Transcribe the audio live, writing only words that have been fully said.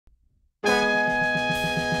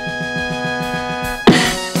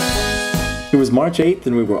It was March 8th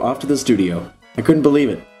and we were off to the studio. I couldn't believe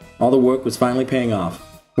it. All the work was finally paying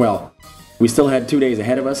off. Well, we still had 2 days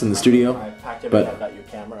ahead of us in the studio, but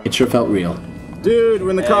it sure felt real. Dude, we're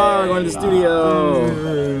in the car, going to the studio.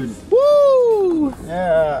 Dude. Woo!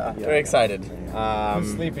 Yeah. Very excited. I'm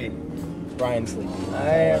sleepy. Brian's sleepy. I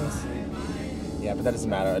am sleepy. Yeah, but that doesn't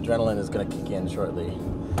matter. Adrenaline is going to kick in shortly.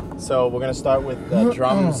 So we're going to start with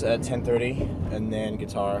drums at 10:30, and then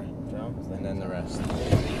guitar, drums, and then the rest.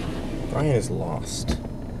 Brian is lost.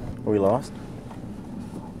 Are we lost?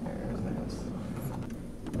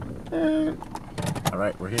 All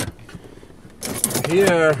right, we're here.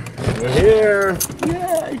 We're here.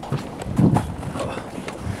 Yay!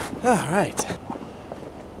 All right.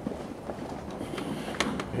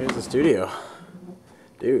 Here's the studio.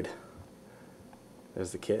 Dude,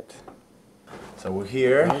 there's the kit. So we're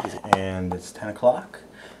here, and it's 10 o'clock,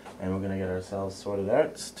 and we're gonna get ourselves sorted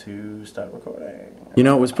out to start recording. You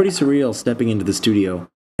know, it was pretty surreal stepping into the studio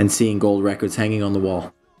and seeing gold records hanging on the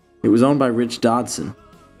wall. It was owned by Rich Dodson.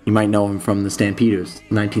 You might know him from the Stampeders,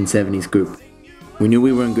 1970s group. We knew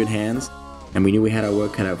we were in good hands, and we knew we had our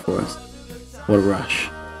work cut out for us. What a rush.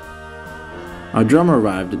 Our drummer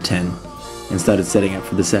arrived at 10 and started setting up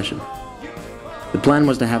for the session. The plan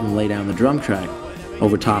was to have him lay down the drum track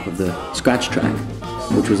over top of the scratch track,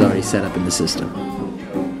 which was already set up in the system.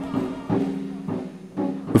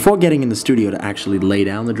 Before getting in the studio to actually lay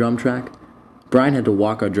down the drum track, Brian had to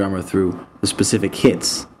walk our drummer through the specific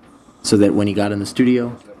hits so that when he got in the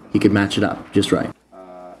studio, he could match it up just right.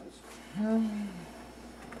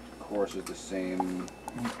 Chorus is the same.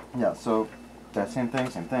 Yeah, so that same thing.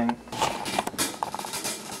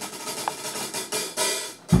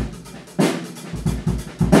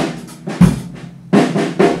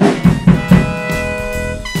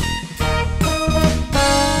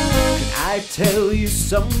 I tell you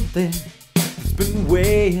something that's been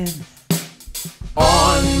weighing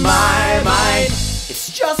on my mind.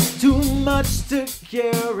 It's just too much to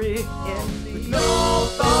carry with no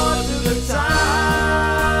thought to the time.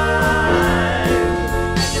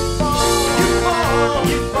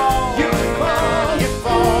 You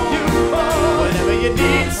fall whenever you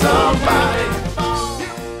need somebody.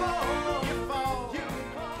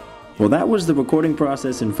 Well, that was the recording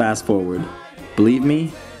process in fast forward. Believe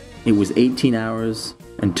me, it was 18 hours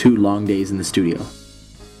and 2 long days in the studio.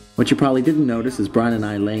 What you probably didn't notice is Brian and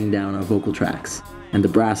I laying down our vocal tracks and the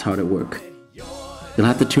brass hard at work. You'll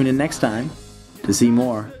have to tune in next time to see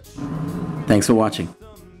more. Thanks for watching.